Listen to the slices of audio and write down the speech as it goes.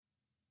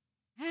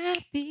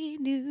Happy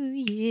New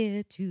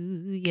Year to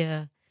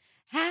ya.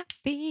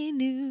 Happy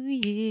New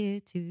Year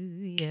to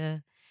ya.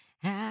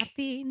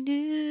 Happy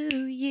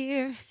New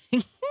Year.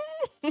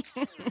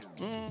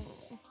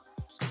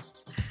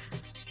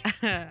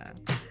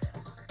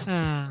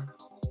 Ah.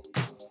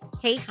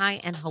 Hey,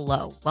 hi, and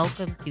hello.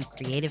 Welcome to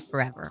Creative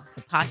Forever,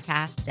 the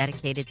podcast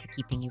dedicated to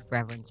keeping you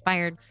forever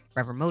inspired,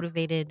 forever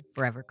motivated,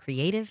 forever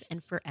creative,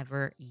 and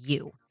forever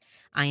you.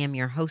 I am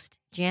your host,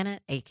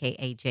 Janet,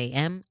 aka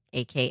JM,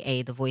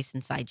 aka the voice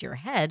inside your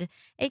head,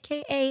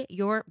 aka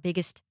your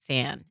biggest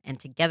fan. And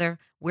together,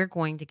 we're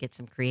going to get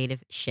some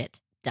creative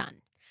shit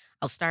done.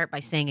 I'll start by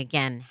saying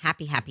again,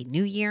 happy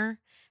New Year,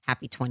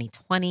 happy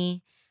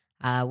 2020.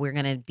 We're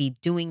going to be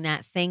doing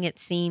that thing, it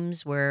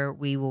seems, where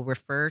we will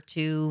refer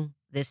to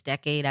this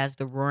decade as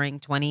the Roaring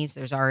 20s.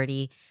 There's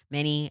already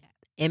many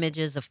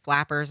images of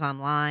flappers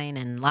online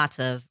and lots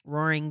of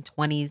Roaring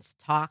 20s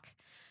talk.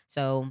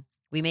 So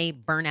we may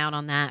burn out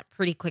on that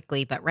pretty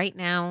quickly. But right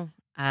now,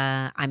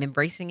 I'm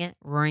embracing it.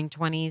 Roaring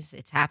 20s,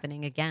 it's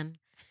happening again.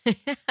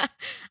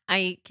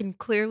 I can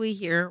clearly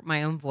hear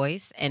my own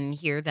voice and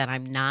hear that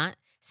I'm not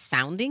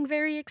sounding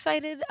very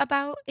excited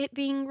about it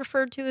being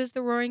referred to as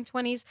the Roaring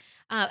 20s.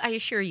 I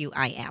assure you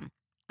I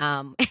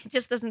am. It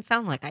just doesn't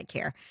sound like I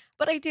care,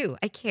 but I do.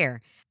 I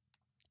care.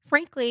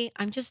 Frankly,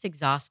 I'm just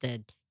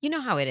exhausted. You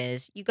know how it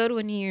is. You go to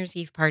a New Year's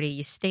Eve party,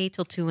 you stay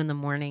till 2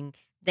 a.m,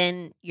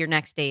 then your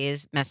next day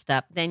is messed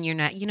up. Then you're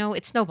not,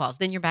 it snowballs.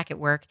 Then you're back at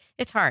work.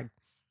 It's hard.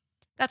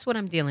 That's what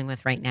I'm dealing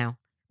with right now.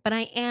 But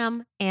I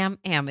am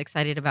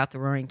excited about the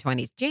Roaring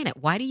 20s. Janet,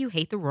 why do you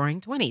hate the Roaring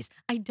 20s?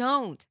 I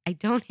don't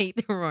hate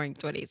the Roaring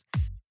 20s.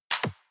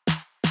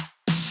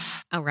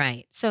 All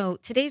right. So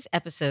today's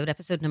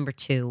episode number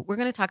 2, we're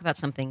going to talk about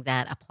something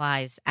that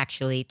applies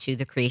actually to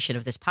the creation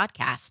of this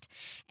podcast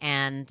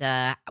and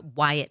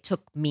why it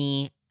took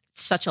me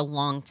such a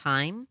long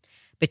time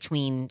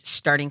between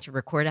starting to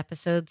record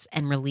episodes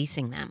and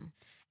releasing them.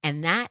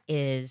 And that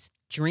is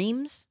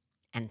dreams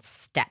and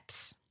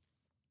steps.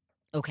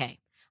 Okay.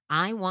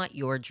 I want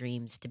your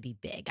dreams to be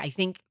big. I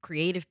think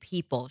creative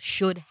people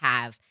should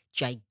have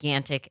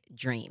gigantic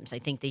dreams. I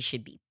think they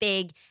should be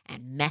big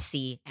and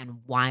messy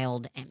and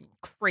wild and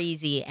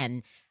crazy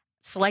and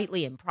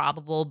slightly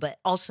improbable, but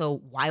also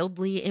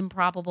wildly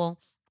improbable,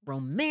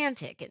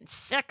 romantic and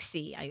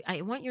sexy.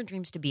 I want your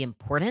dreams to be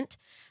important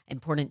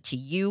to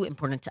you,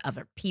 important to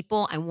other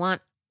people. I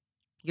want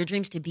your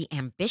dreams to be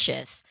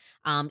ambitious,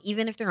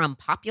 even if they're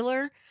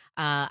unpopular.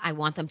 I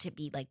want them to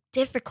be like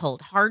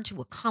difficult, hard to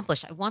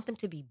accomplish. I want them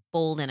to be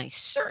bold, and I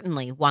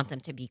certainly want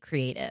them to be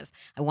creative.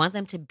 I want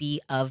them to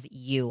be of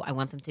you. I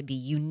want them to be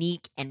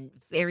unique and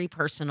very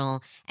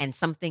personal and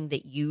something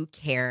that you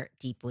care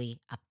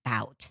deeply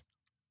about.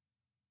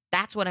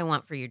 That's what I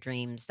want for your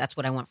dreams. That's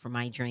what I want for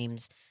my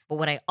dreams. But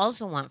what I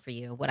also want for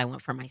you, what I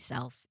want for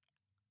myself,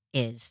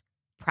 is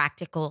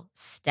practical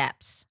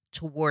steps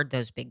toward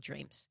those big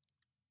dreams.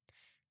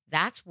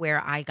 That's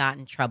where I got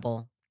in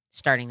trouble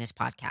starting this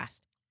podcast.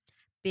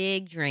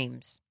 Big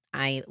dreams.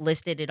 I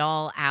listed it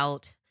all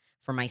out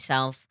for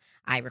myself.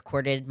 I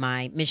recorded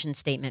my mission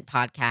statement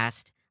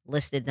podcast,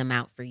 listed them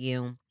out for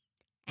you,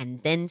 and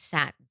then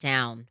sat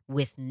down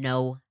with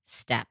no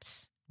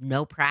steps,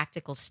 no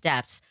practical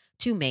steps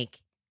to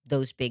make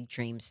those big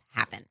dreams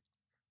happen.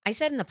 I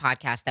said in the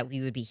podcast that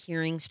we would be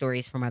hearing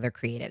stories from other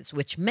creatives,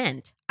 which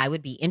meant I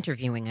would be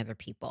interviewing other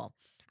people.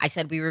 I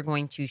said we were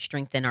going to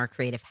strengthen our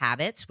creative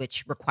habits,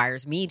 which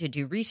requires me to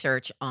do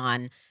research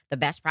on the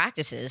best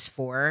practices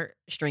for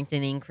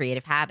strengthening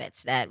creative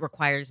habits. That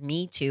requires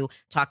me to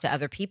talk to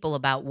other people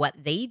about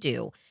what they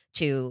do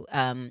to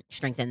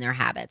strengthen their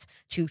habits,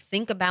 to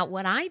think about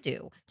what I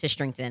do to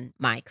strengthen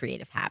my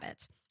creative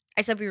habits.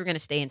 I said we were going to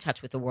stay in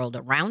touch with the world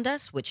around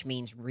us, which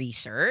means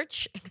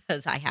research,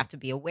 because I have to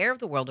be aware of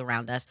the world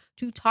around us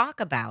to talk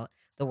about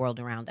the world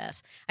around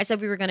us. I said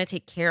we were going to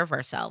take care of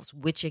ourselves,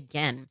 which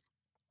again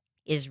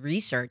is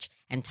research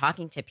and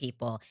talking to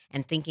people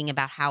and thinking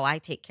about how I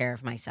take care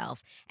of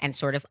myself and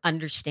sort of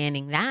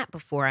understanding that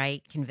before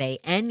I convey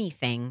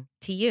anything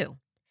to you.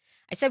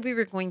 I said we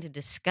were going to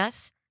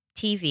discuss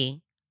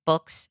TV,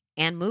 books,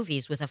 and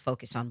movies with a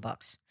focus on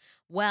books.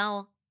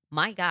 Well,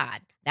 my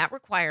God, that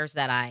requires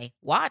that I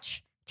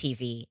watch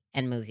TV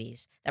and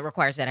movies. That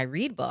requires that I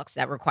read books.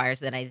 That requires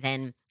that I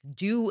then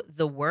do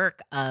the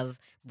work of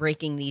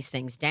breaking these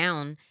things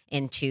down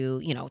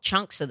into,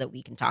 chunks so that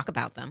we can talk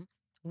about them.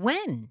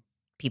 When,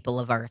 people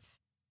of Earth?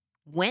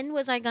 When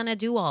was I going to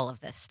do all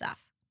of this stuff?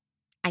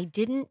 I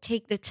didn't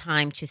take the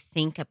time to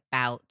think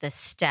about the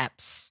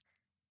steps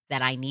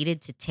that I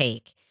needed to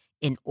take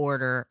in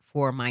order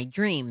for my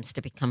dreams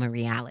to become a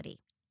reality.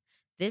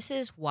 This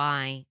is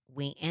why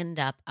we end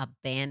up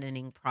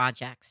abandoning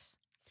projects.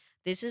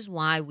 This is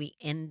why we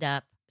end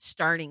up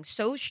starting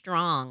so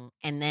strong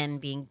and then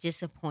being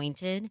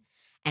disappointed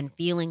and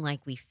feeling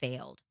like we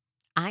failed.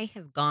 I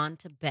have gone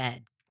to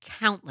bed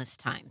countless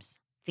times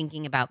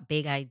thinking about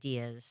big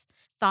ideas,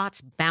 thoughts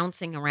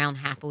bouncing around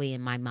happily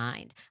in my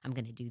mind. I'm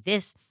going to do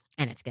this.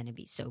 and it's going to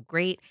be so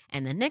great.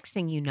 And the next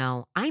thing you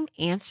know, I'm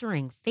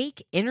answering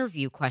fake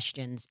interview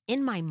questions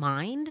in my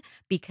mind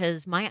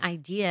because my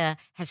idea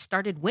has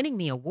started winning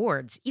me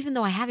awards, even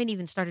though I haven't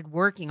even started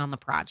working on the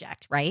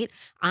project, right?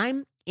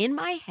 I'm in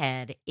my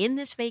head in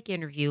this fake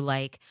interview,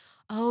 like,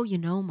 oh,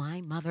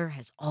 my mother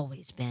has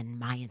always been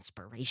my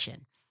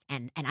inspiration.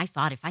 And I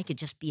thought if I could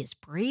just be as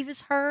brave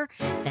as her,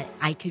 that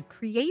I could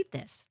create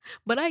this.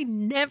 But I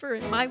never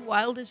in my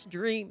wildest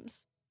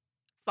dreams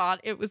thought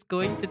it was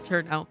going to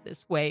turn out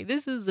this way.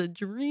 This is a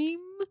dream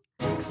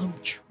come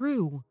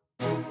true.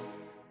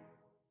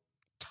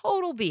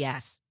 Total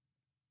BS.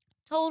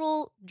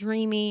 Total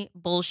dreamy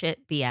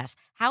bullshit BS.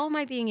 How am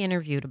I being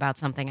interviewed about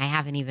something I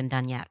haven't even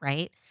done yet,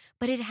 right?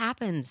 But it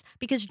happens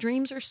because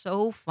dreams are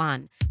so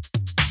fun.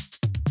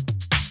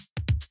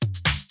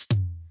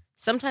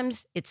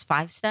 Sometimes it's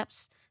 5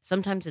 steps,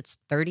 sometimes it's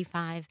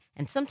 35,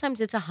 and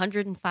sometimes it's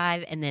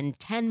 105, and then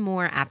 10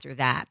 more after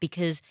that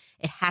because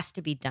it has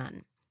to be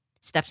done.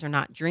 Steps are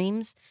not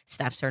dreams.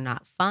 Steps are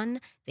not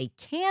fun. They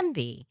can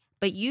be,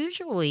 but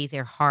usually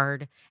they're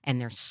hard and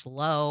they're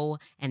slow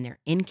and they're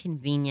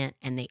inconvenient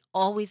and they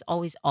always,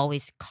 always,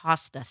 always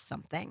cost us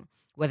something,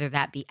 whether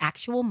that be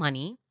actual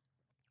money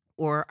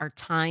or our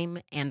time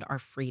and our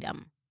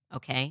freedom.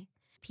 Okay.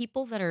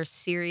 People that are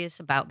serious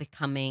about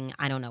becoming,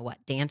 I don't know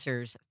what,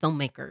 dancers,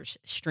 filmmakers,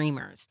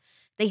 streamers,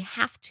 they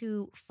have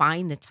to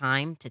find the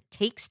time to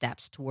take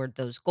steps toward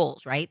those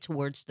goals, right?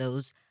 Towards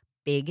those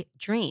big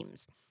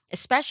dreams,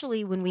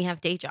 especially when we have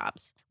day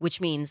jobs,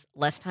 which means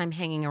less time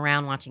hanging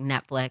around watching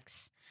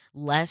Netflix,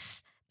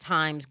 less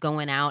times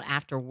going out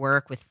after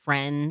work with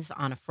friends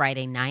on a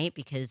Friday night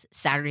because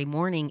Saturday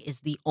morning is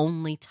the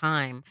only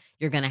time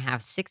you're going to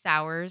have 6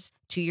 hours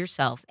to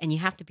yourself and you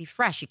have to be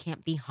fresh. You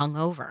can't be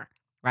hungover,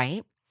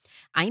 right?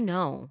 I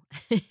know,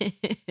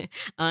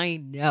 I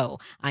know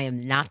I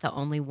am not the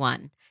only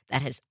one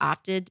that has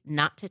opted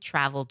not to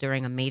travel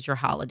during a major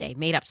holiday,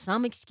 made up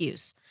some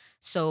excuse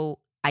so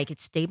I could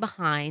stay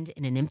behind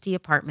in an empty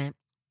apartment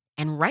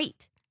and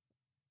write,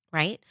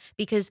 right?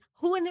 Because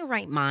who in their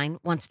right mind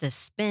wants to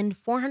spend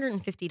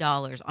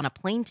 $450 on a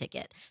plane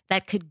ticket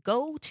that could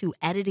go to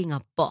editing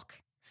a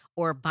book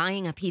or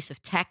buying a piece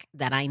of tech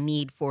that I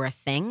need for a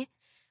thing?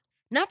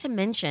 Not to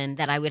mention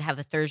that I would have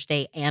a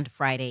Thursday and a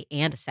Friday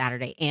and a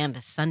Saturday and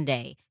a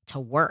Sunday to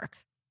work,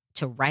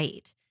 to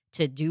write,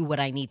 to do what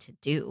I need to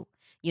do.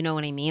 You know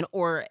what I mean?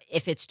 Or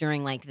if it's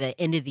during like the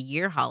end of the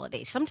year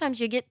holidays, sometimes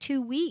you get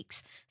 2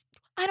 weeks.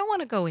 I don't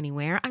want to go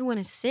anywhere. I want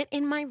to sit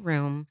in my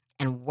room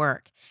and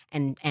work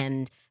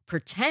and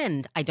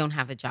pretend I don't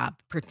have a job.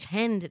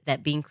 Pretend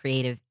that being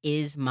creative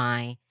is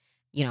my,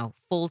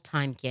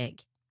 full-time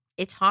gig.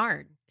 It's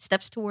hard.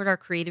 Steps toward our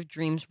creative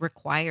dreams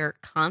require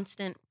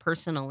constant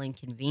personal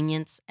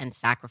inconvenience and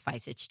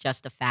sacrifice. It's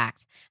just a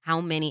fact.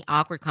 How many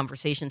awkward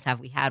conversations have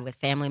we had with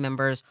family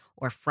members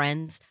or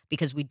friends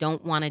because we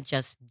don't want to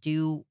just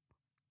do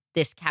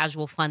this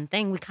casual fun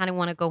thing? We kind of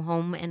want to go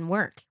home and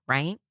work,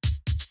 right?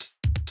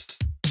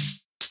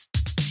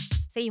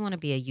 Say you want to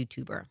be a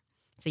YouTuber.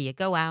 So you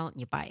go out and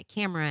you buy a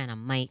camera and a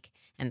mic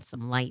and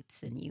some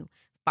lights and you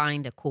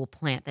find a cool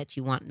plant that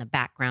you want in the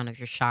background of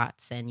your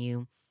shots and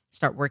you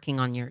start working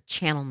on your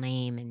channel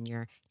name and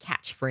your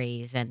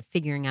catchphrase and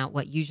figuring out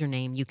what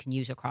username you can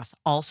use across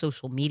all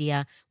social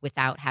media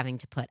without having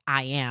to put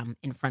I am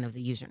in front of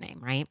the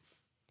username, right?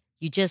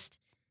 You just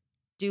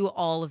do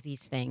all of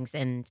these things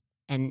and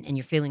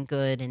you're feeling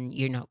good and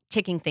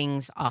ticking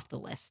things off the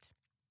list.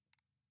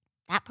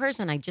 That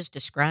person I just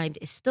described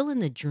is still in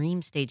the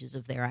dream stages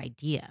of their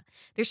idea.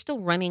 They're still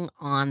running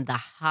on the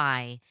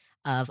high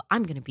of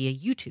I'm going to be a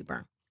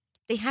YouTuber.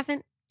 They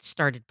haven't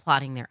started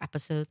plotting their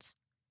episodes.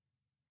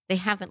 They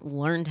haven't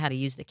learned how to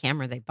use the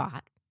camera they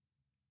bought.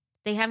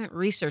 They haven't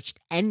researched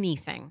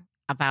anything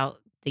about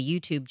the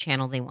YouTube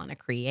channel they want to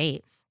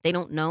create. They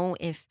don't know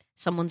if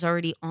someone's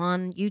already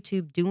on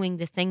YouTube doing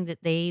the thing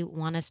that they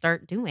want to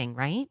start doing,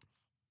 right?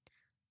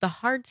 The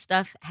hard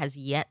stuff has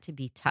yet to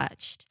be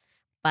touched,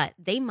 but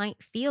they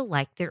might feel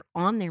like they're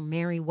on their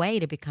merry way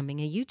to becoming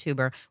a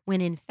YouTuber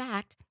when in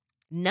fact,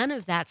 none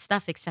of that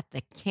stuff except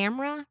the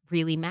camera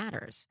really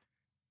matters.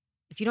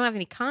 If you don't have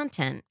any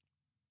content,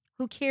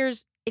 who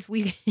cares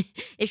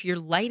if your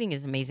lighting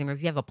is amazing or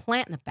if you have a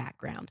plant in the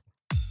background?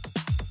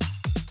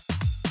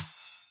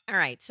 All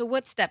right, so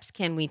what steps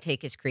can we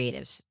take as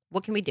creatives?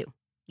 What can we do?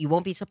 You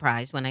won't be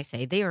surprised when I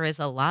say there is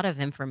a lot of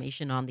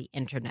information on the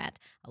internet.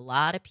 A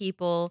lot of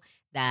people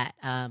that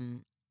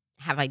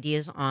have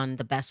ideas on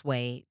the best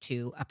way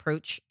to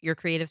approach your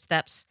creative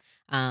steps,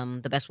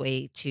 the best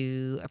way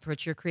to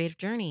approach your creative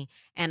journey.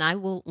 And I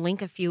will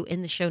link a few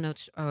in the show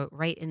notes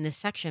right in this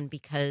section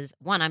because,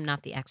 one, I'm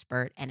not the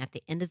expert. And at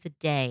the end of the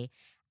day,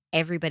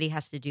 everybody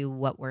has to do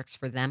what works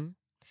for them.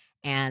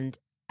 And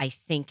I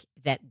think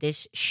that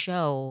this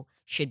show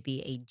should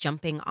be a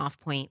jumping off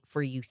point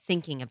for you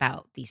thinking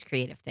about these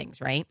creative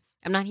things, right?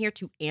 I'm not here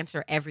to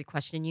answer every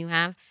question you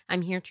have.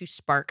 I'm here to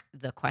spark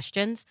the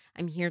questions.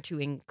 I'm here to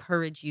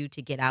encourage you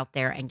to get out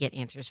there and get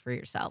answers for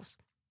yourselves.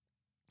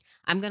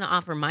 I'm going to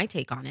offer my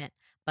take on it,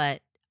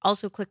 but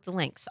Also, click the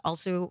links.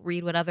 Also,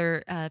 read what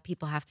other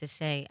people have to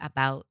say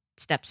about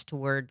steps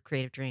toward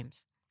creative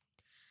dreams.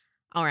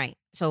 All right.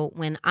 So,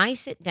 when I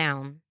sit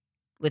down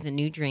with a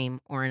new dream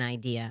or an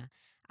idea,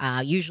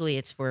 usually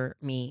it's for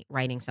me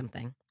writing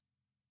something.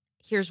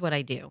 Here's what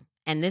I do.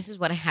 And this is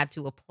what I had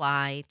to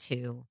apply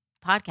to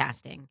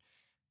podcasting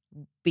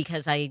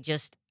because I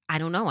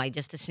don't know, I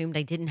just assumed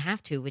I didn't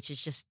have to, which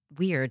is just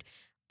weird.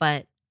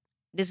 But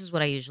this is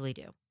what I usually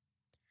do.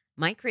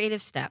 My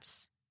creative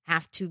steps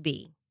have to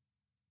be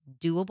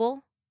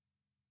doable,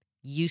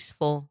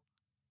 useful,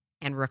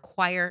 and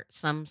require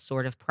some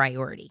sort of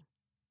priority.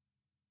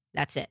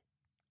 That's it.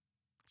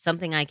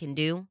 Something I can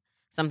do,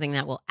 something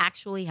that will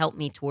actually help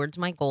me towards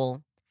my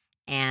goal,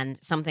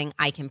 and something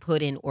I can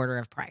put in order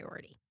of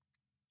priority.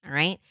 All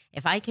right.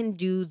 If I can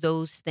do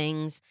those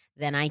things,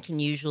 then I can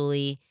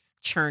usually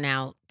churn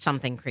out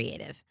something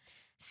creative.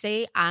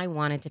 Say I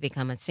wanted to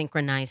become a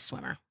synchronized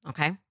swimmer.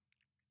 Okay.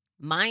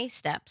 My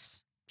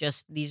steps,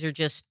 these are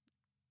just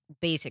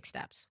basic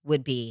steps,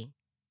 would be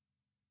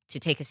to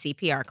take a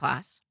CPR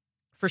class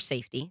for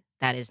safety.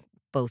 That is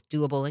both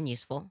doable and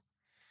useful.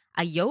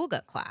 A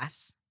yoga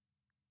class,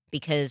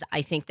 because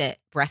I think that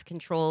breath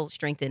control,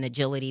 strength, and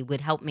agility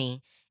would help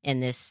me in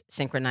this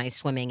synchronized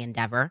swimming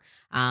endeavor.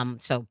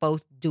 So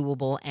both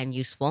doable and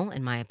useful,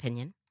 in my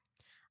opinion.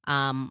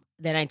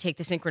 Then I take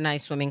the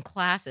synchronized swimming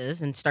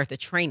classes and start the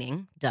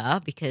training,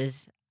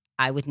 because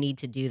I would need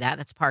to do that.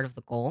 That's part of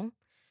the goal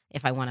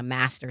if I want to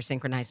master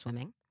synchronized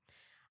swimming.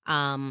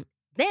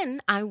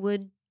 Then I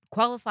would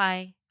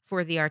qualify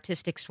for the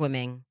artistic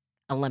swimming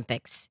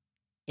Olympics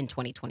in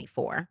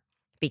 2024.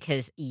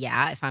 Because,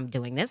 if I'm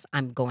doing this,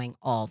 I'm going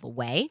all the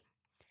way.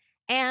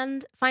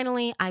 And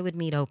finally, I would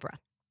meet Oprah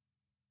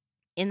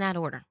in that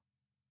order.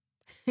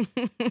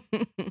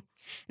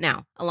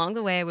 Now, along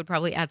the way, I would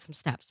probably add some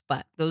steps,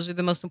 but those are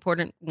the most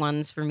important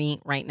ones for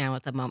me right now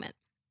at the moment.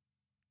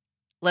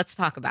 Let's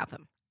talk about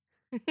them.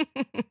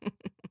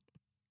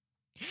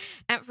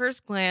 At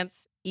first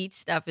glance, each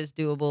step is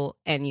doable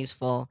and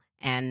useful,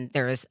 and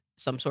there is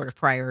some sort of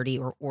priority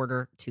or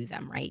order to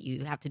them, right?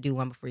 You have to do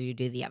one before you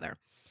do the other.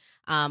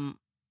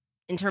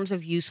 In terms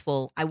of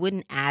useful, I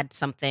wouldn't add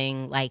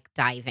something like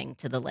diving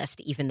to the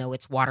list, even though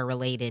it's water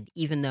related,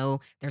 even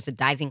though there's a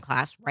diving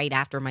class right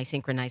after my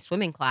synchronized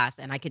swimming class,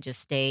 and I could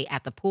just stay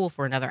at the pool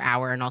for another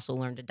hour and also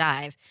learn to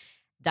dive.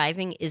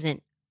 Diving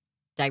isn't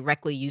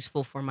directly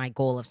useful for my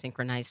goal of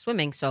synchronized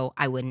swimming, so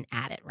I wouldn't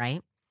add it,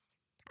 right?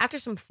 After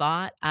some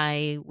thought,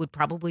 I would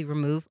probably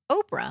remove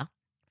Oprah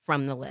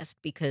from the list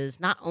because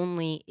not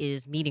only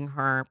is meeting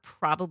her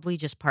probably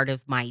just part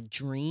of my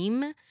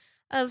dream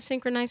of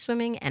synchronized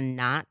swimming and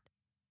not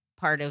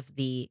part of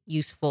the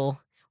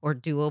useful or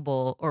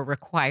doable or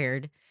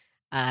required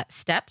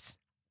steps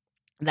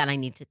that I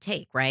need to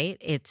take, right?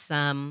 It's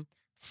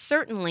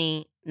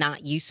certainly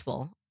not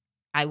useful.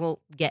 I won't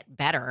get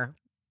better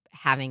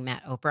having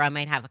met Oprah. I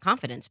might have a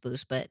confidence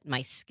boost, but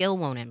my skill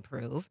won't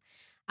improve.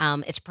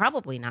 It's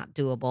probably not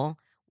doable.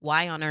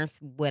 Why on earth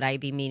would I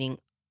be meeting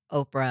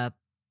Oprah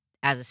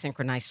as a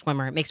synchronized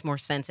swimmer? It makes more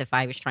sense if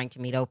I was trying to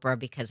meet Oprah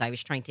because I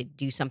was trying to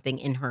do something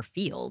in her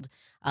field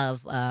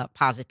of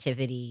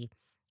positivity,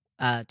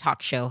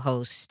 talk show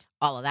host,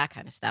 all of that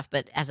kind of stuff.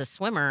 But as a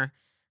swimmer,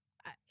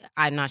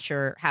 I'm not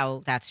sure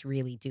how that's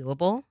really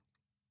doable.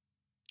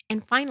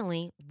 And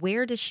finally,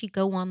 where does she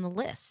go on the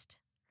list?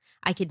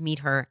 I could meet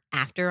her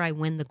after I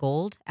win the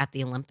gold at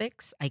the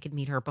Olympics. I could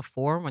meet her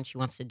before when she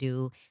wants to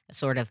do a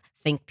sort of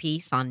think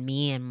piece on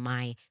me and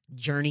my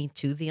journey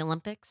to the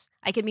Olympics.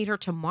 I could meet her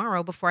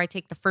tomorrow before I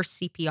take the first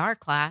CPR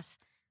class,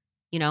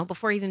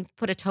 before I even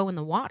put a toe in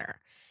the water.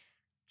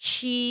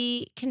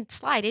 She can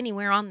slide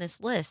anywhere on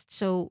this list.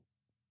 So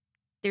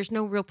there's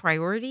no real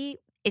priority.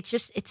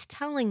 This is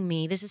telling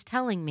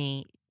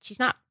me she's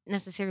not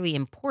necessarily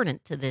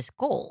important to this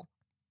goal.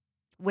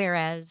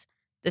 Whereas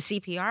the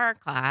CPR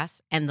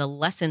class and the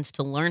lessons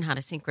to learn how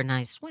to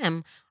synchronize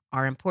swim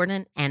are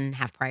important and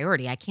have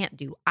priority. I can't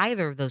do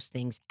either of those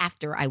things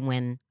after I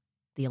win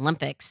the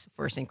Olympics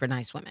for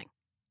synchronized swimming.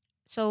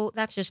 So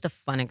that's just a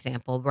fun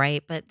example,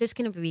 right? But this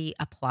can be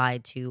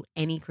applied to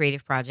any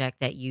creative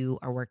project that you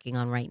are working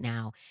on right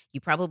now.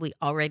 You probably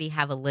already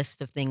have a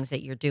list of things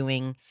that you're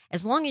doing.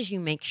 As long as you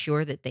make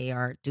sure that they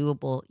are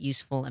doable,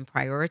 useful, and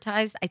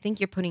prioritized, I think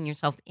you're putting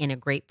yourself in a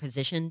great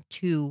position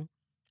to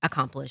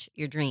accomplish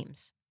your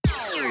dreams.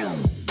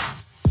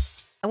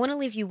 I want to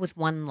leave you with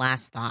one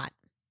last thought.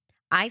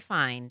 I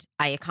find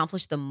I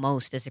accomplish the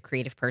most as a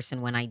creative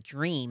person when I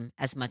dream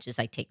as much as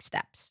I take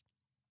steps.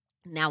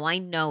 Now, I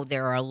know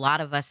there are a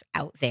lot of us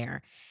out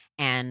there,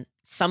 and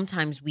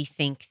sometimes we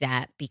think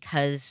that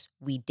because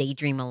we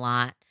daydream a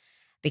lot,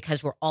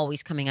 because we're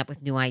always coming up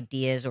with new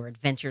ideas or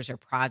adventures or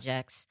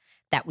projects,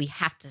 that we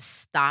have to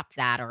stop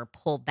that or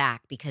pull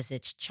back because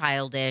it's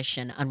childish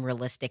and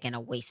unrealistic and a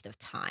waste of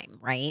time,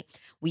 right?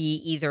 We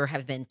either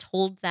have been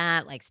told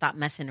that, like, stop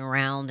messing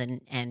around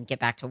and get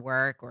back to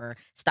work, or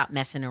stop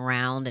messing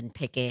around and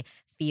pick a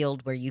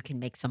field where you can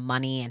make some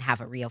money and have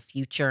a real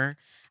future.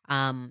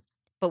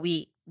 But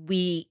we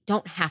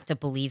don't have to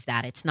believe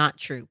that. It's not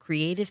true.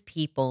 Creative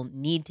people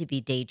need to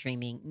be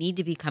daydreaming, need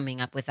to be coming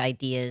up with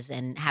ideas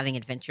and having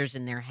adventures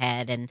in their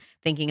head and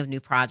thinking of new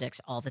projects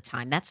all the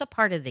time. That's a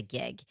part of the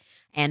gig.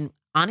 And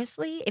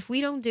honestly, if we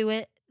don't do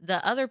it,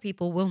 the other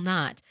people will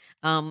not.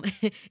 Um,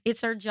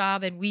 it's our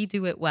job and we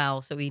do it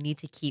well. So we need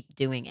to keep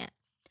doing it.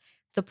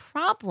 The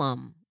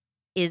problem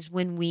is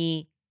when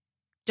we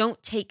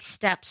don't take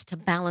steps to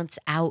balance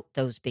out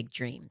those big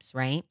dreams,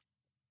 right?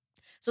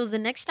 So the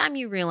next time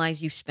you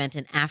realize you've spent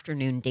an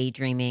afternoon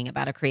daydreaming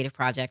about a creative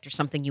project or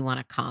something you want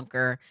to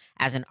conquer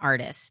as an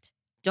artist,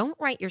 don't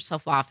write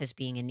yourself off as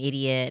being an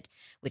idiot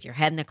with your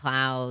head in the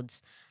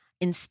clouds.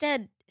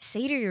 Instead,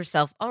 say to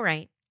yourself, all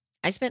right,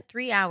 I spent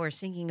 3 hours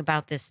thinking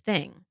about this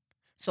thing.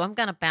 So I'm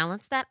going to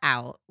balance that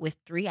out with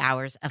 3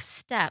 hours of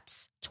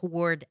steps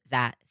toward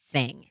that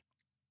thing.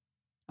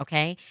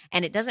 Okay.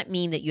 And it doesn't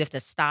mean that you have to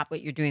stop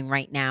what you're doing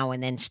right now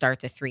and then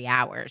start the 3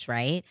 hours,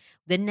 right?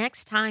 The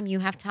next time you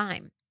have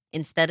time,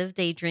 instead of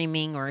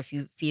daydreaming, or if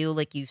you feel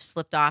like you've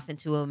slipped off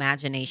into an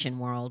imagination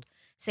world,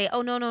 say,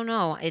 oh, no, no,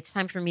 no. It's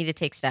time for me to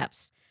take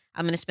steps.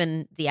 I'm going to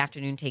spend the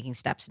afternoon taking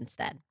steps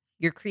instead.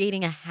 You're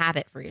creating a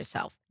habit for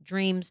yourself.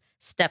 Dreams,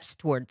 steps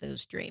toward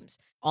those dreams.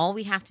 All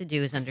we have to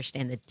do is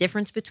understand the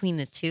difference between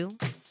the two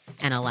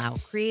and allow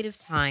creative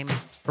time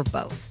for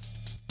both.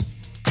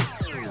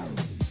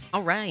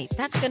 All right,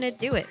 that's going to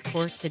do it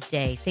for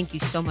today. Thank you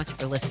so much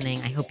for listening.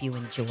 I hope you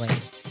enjoyed.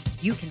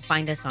 You can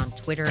find us on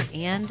Twitter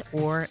and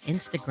or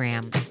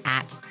Instagram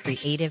at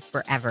Creative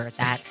Forever.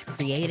 That's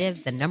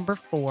creative, the number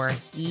 4,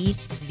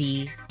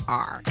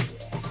 EVR.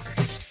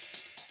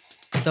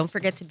 Don't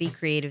forget to be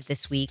creative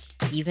this week,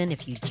 even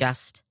if you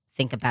just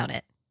think about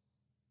it.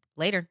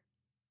 Later.